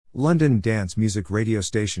London dance music radio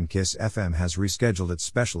station Kiss FM has rescheduled its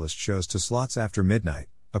specialist shows to slots after midnight,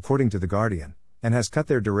 according to The Guardian, and has cut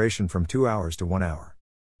their duration from 2 hours to 1 hour.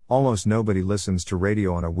 Almost nobody listens to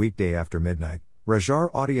radio on a weekday after midnight, Rajar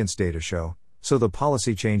audience data show, so the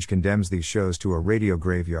policy change condemns these shows to a radio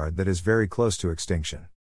graveyard that is very close to extinction.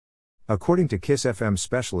 According to Kiss FM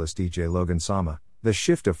specialist DJ Logan Sama, the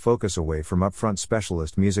shift of focus away from upfront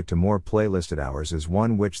specialist music to more playlisted hours is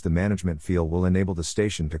one which the management feel will enable the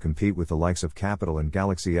station to compete with the likes of Capital and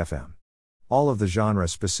Galaxy FM. All of the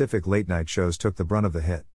genre-specific late-night shows took the brunt of the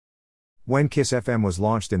hit. When Kiss FM was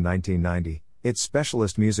launched in 1990, its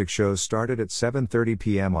specialist music shows started at 7:30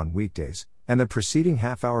 p.m. on weekdays, and the preceding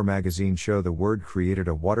half-hour magazine show The Word created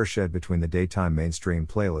a watershed between the daytime mainstream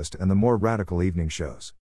playlist and the more radical evening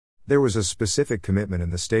shows. There was a specific commitment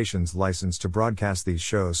in the station's license to broadcast these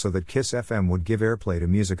shows so that Kiss FM would give airplay to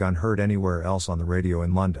music unheard anywhere else on the radio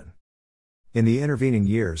in London. In the intervening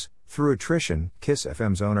years, through attrition, Kiss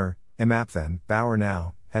FM's owner, Emaphan Bauer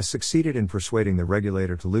now, has succeeded in persuading the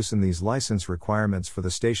regulator to loosen these license requirements for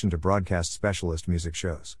the station to broadcast specialist music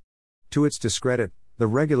shows. To its discredit, the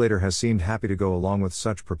regulator has seemed happy to go along with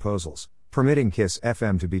such proposals, permitting Kiss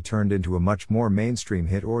FM to be turned into a much more mainstream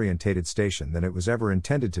hit-orientated station than it was ever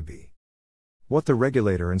intended to be. What the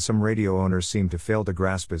regulator and some radio owners seem to fail to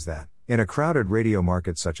grasp is that, in a crowded radio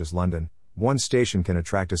market such as London, one station can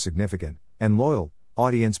attract a significant, and loyal,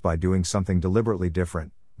 audience by doing something deliberately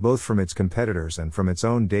different, both from its competitors and from its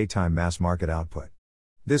own daytime mass-market output.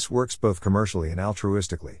 This works both commercially and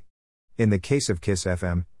altruistically. In the case of Kiss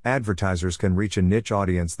FM, advertisers can reach a niche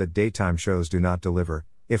audience that daytime shows do not deliver.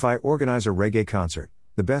 If I organize a reggae concert,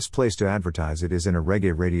 the best place to advertise it is in a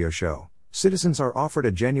reggae radio show. Citizens are offered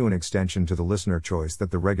a genuine extension to the listener choice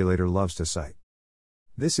that the regulator loves to cite.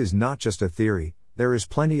 This is not just a theory, there is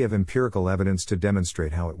plenty of empirical evidence to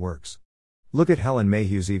demonstrate how it works. Look at Helen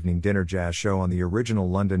Mayhew's evening dinner jazz show on the original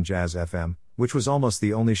London Jazz FM, which was almost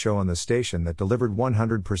the only show on the station that delivered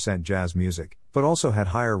 100% jazz music, but also had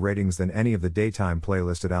higher ratings than any of the daytime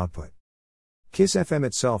playlisted output. Kiss FM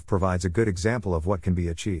itself provides a good example of what can be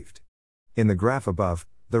achieved. In the graph above,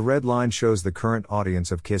 the red line shows the current audience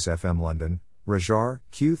of Kiss FM London, Rajar,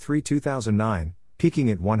 Q3 2009, peaking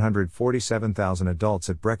at 147,000 adults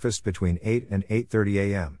at breakfast between 8 and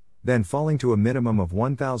 8:30 a.m., then falling to a minimum of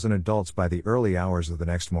 1,000 adults by the early hours of the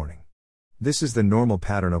next morning. This is the normal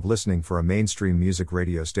pattern of listening for a mainstream music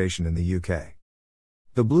radio station in the UK.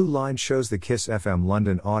 The blue line shows the Kiss FM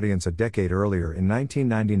London audience a decade earlier in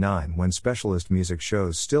 1999 when specialist music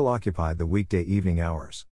shows still occupied the weekday evening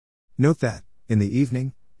hours. Note that, in the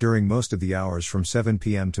evening, during most of the hours from 7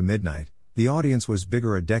 p.m. to midnight, the audience was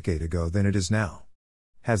bigger a decade ago than it is now.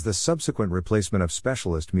 Has the subsequent replacement of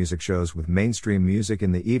specialist music shows with mainstream music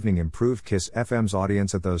in the evening improved Kiss FM's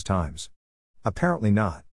audience at those times? Apparently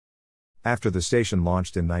not. After the station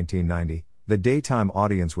launched in 1990, the daytime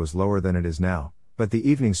audience was lower than it is now, but the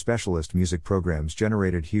evening specialist music programs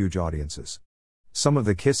generated huge audiences. Some of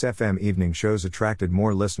the Kiss FM evening shows attracted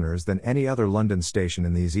more listeners than any other London station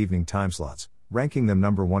in these evening timeslots, ranking them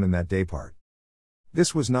number one in that daypart.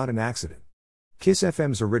 This was not an accident. Kiss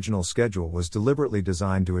FM's original schedule was deliberately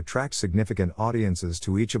designed to attract significant audiences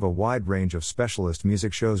to each of a wide range of specialist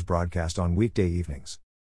music shows broadcast on weekday evenings.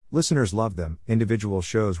 Listeners loved them, individual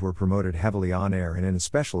shows were promoted heavily on air and in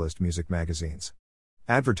specialist music magazines.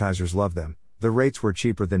 Advertisers loved them, the rates were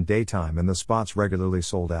cheaper than daytime and the spots regularly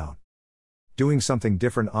sold out. Doing something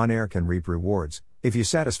different on air can reap rewards, if you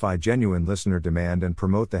satisfy genuine listener demand and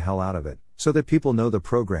promote the hell out of it, so that people know the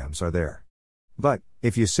programs are there. But,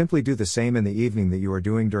 if you simply do the same in the evening that you are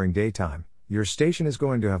doing during daytime, your station is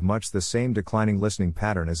going to have much the same declining listening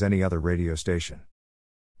pattern as any other radio station.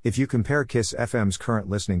 If you compare Kiss FM's current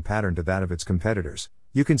listening pattern to that of its competitors,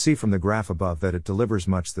 you can see from the graph above that it delivers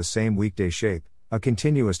much the same weekday shape, a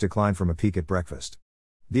continuous decline from a peak at breakfast.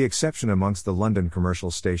 The exception amongst the London commercial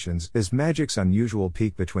stations is Magic's unusual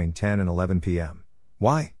peak between 10 and 11 p.m.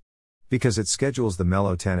 Why? Because it schedules the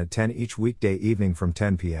Mellow 10 at 10 each weekday evening from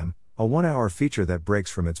 10 p.m., a 1-hour feature that breaks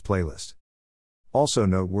from its playlist. Also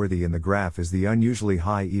noteworthy in the graph is the unusually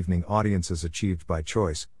high evening audiences achieved by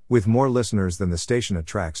Choice, with more listeners than the station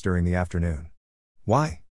attracts during the afternoon.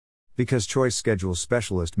 Why? Because Choice schedules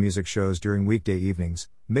specialist music shows during weekday evenings,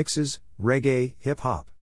 mixes, reggae, hip-hop.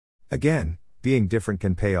 Again, being different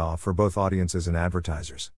can pay off for both audiences and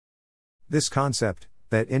advertisers. This concept,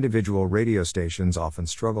 that individual radio stations often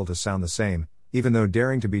struggle to sound the same, even though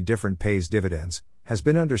daring to be different pays dividends, has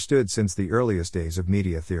been understood since the earliest days of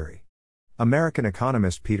media theory. American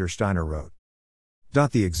economist Peter Steiner wrote,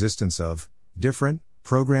 "The existence of different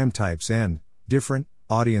program types and different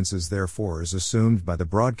Audiences therefore is assumed by the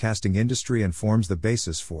broadcasting industry and forms the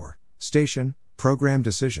basis for station, program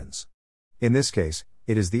decisions. In this case,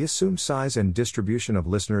 it is the assumed size and distribution of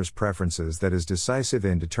listeners' preferences that is decisive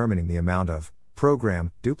in determining the amount of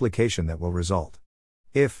program duplication that will result.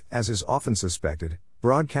 If, as is often suspected,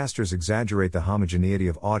 broadcasters exaggerate the homogeneity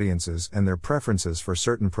of audiences and their preferences for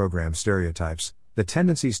certain program stereotypes, the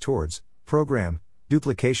tendencies towards program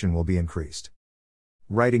duplication will be increased.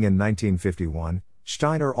 Writing in 1951,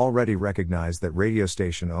 Steiner already recognized that radio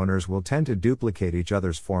station owners will tend to duplicate each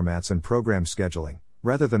other's formats and program scheduling,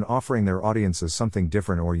 rather than offering their audiences something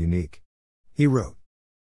different or unique. He wrote,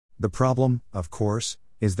 "The problem, of course,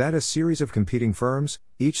 is that a series of competing firms,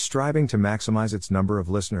 each striving to maximize its number of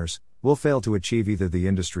listeners, will fail to achieve either the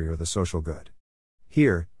industry or the social good.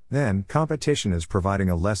 Here, then, competition is providing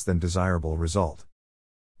a less than desirable result.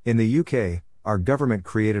 In the UK, our government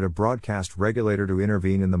created a broadcast regulator to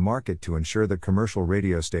intervene in the market to ensure that commercial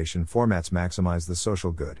radio station formats maximize the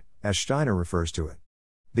social good, as Steiner refers to it.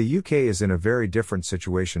 The UK is in a very different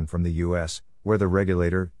situation from the US, where the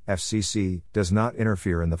regulator, FCC, does not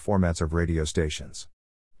interfere in the formats of radio stations.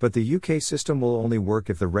 But the UK system will only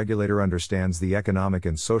work if the regulator understands the economic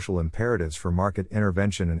and social imperatives for market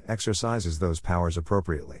intervention and exercises those powers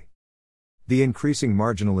appropriately. The increasing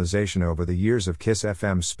marginalization over the years of KISS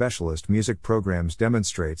FM's specialist music programs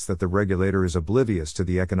demonstrates that the regulator is oblivious to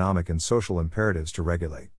the economic and social imperatives to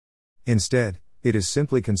regulate. Instead, it is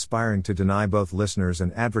simply conspiring to deny both listeners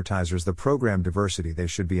and advertisers the program diversity they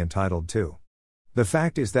should be entitled to. The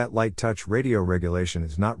fact is that light touch radio regulation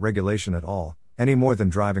is not regulation at all, any more than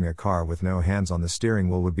driving a car with no hands on the steering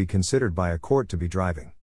wheel would be considered by a court to be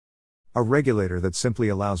driving. A regulator that simply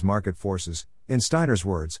allows market forces, in Steiner's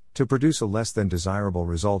words, to produce a less than desirable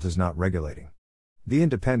result is not regulating. The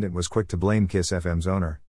Independent was quick to blame KISS FM's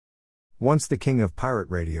owner. Once the king of pirate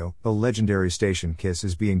radio, the legendary station KISS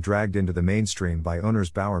is being dragged into the mainstream by owners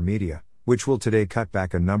Bauer Media, which will today cut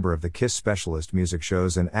back a number of the KISS specialist music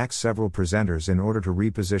shows and axe several presenters in order to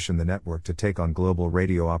reposition the network to take on global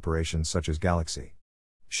radio operations such as Galaxy.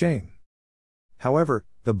 Shame. However,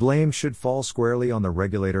 the blame should fall squarely on the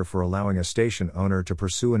regulator for allowing a station owner to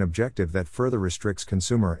pursue an objective that further restricts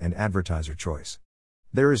consumer and advertiser choice.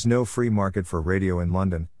 There is no free market for radio in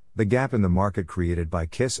London. The gap in the market created by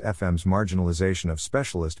KISS FM's marginalization of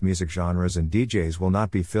specialist music genres and DJs will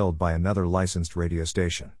not be filled by another licensed radio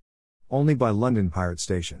station. Only by London pirate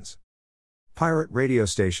stations. Pirate radio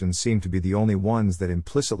stations seem to be the only ones that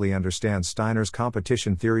implicitly understand Steiner's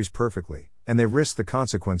competition theories perfectly, and they risk the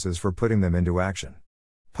consequences for putting them into action.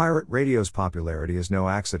 Pirate radio's popularity is no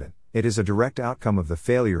accident, it is a direct outcome of the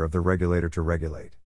failure of the regulator to regulate.